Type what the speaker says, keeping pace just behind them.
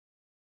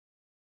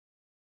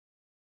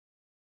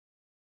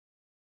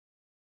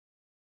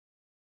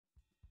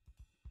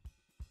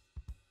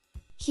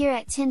Here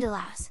at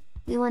Tinderlaus,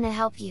 we want to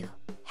help you,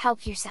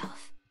 help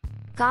yourself.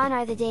 Gone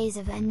are the days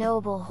of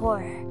unknowable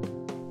horror.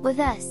 With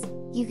us,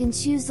 you can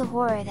choose the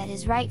horror that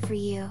is right for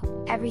you,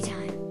 every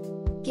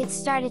time. Get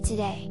started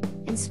today,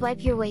 and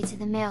swipe your way to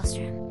the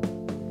maelstrom.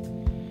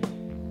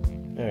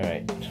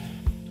 Alright.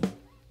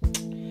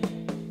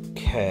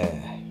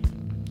 Okay.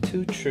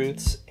 2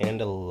 truths and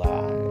a lie.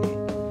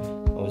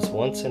 I was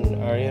once in an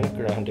Ariana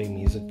Grande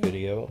music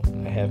video.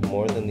 I have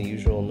more than the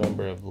usual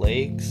number of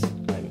legs.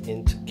 I'm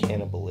into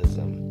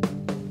cannibalism.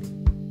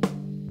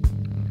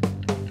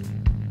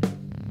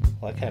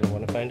 Well, I kind of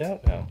want to find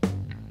out now.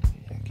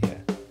 Heck yeah.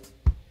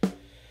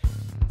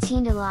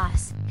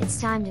 Tinderlaus,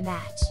 it's time to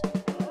match.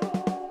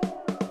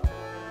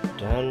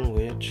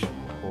 Dunwich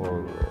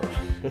horror.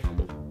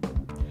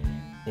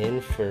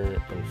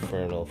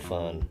 Infernal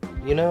fun.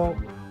 You know,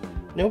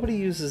 nobody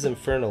uses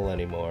infernal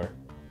anymore.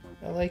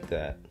 I like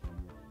that.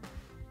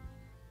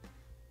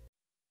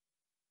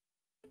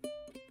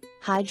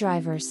 Hi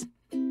drivers.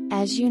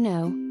 As you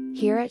know,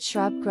 here at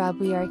Shrub Grub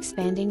we are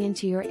expanding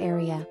into your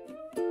area.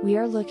 We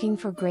are looking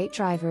for great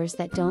drivers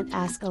that don't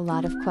ask a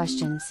lot of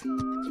questions.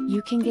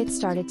 You can get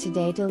started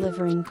today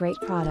delivering great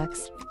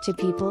products to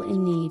people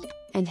in need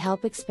and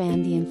help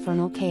expand the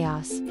infernal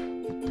chaos. Man,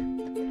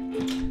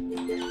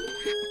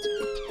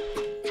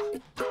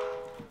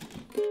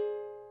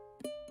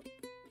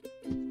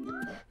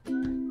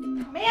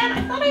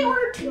 I thought I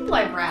ordered 2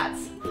 live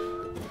rats.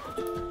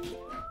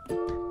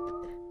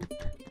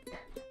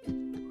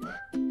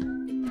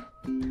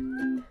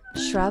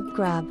 Shrub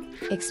Grub,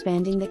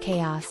 expanding the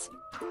chaos.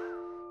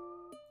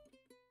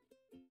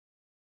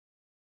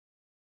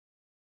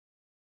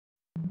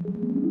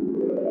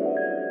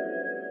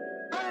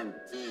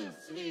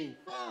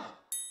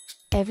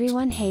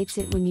 Everyone hates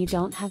it when you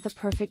don't have the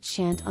perfect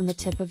chant on the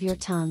tip of your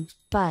tongue,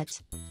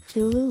 but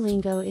Cthulhu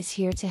Lingo is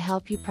here to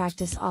help you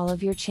practice all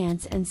of your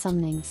chants and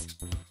summonings.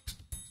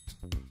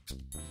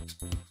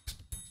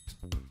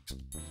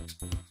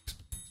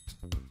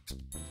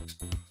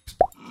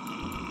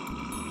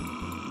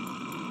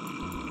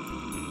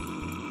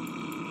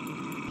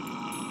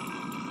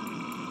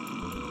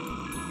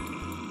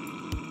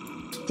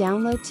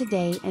 Download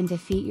today and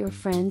defeat your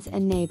friends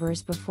and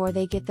neighbors before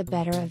they get the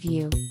better of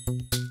you.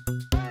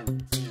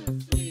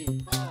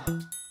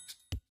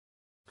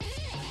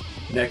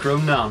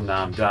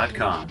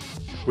 Necronomnom.com,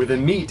 where the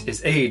meat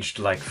is aged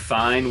like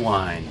fine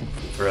wine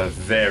for a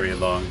very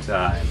long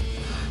time.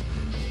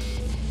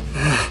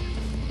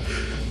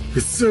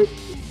 It's so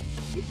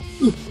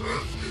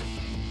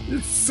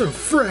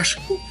fresh.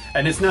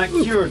 And it's not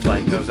cured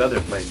like those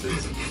other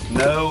places.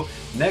 No,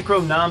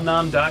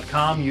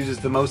 Necronomnom.com uses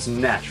the most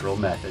natural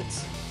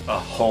methods. A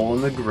hole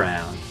in the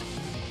ground.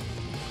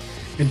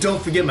 And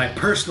don't forget my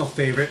personal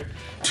favorite,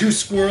 2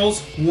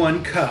 squirrels,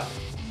 1 cup.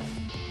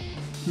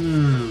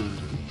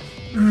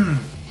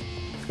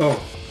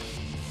 Oh,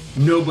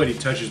 nobody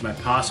touches my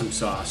possum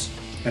sauce.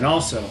 And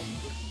also,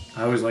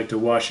 I always like to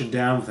wash it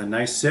down with a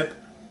nice sip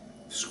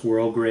of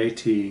Squirrel Gray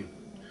tea.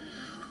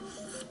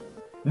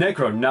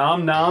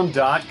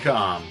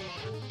 Necronomnom.com.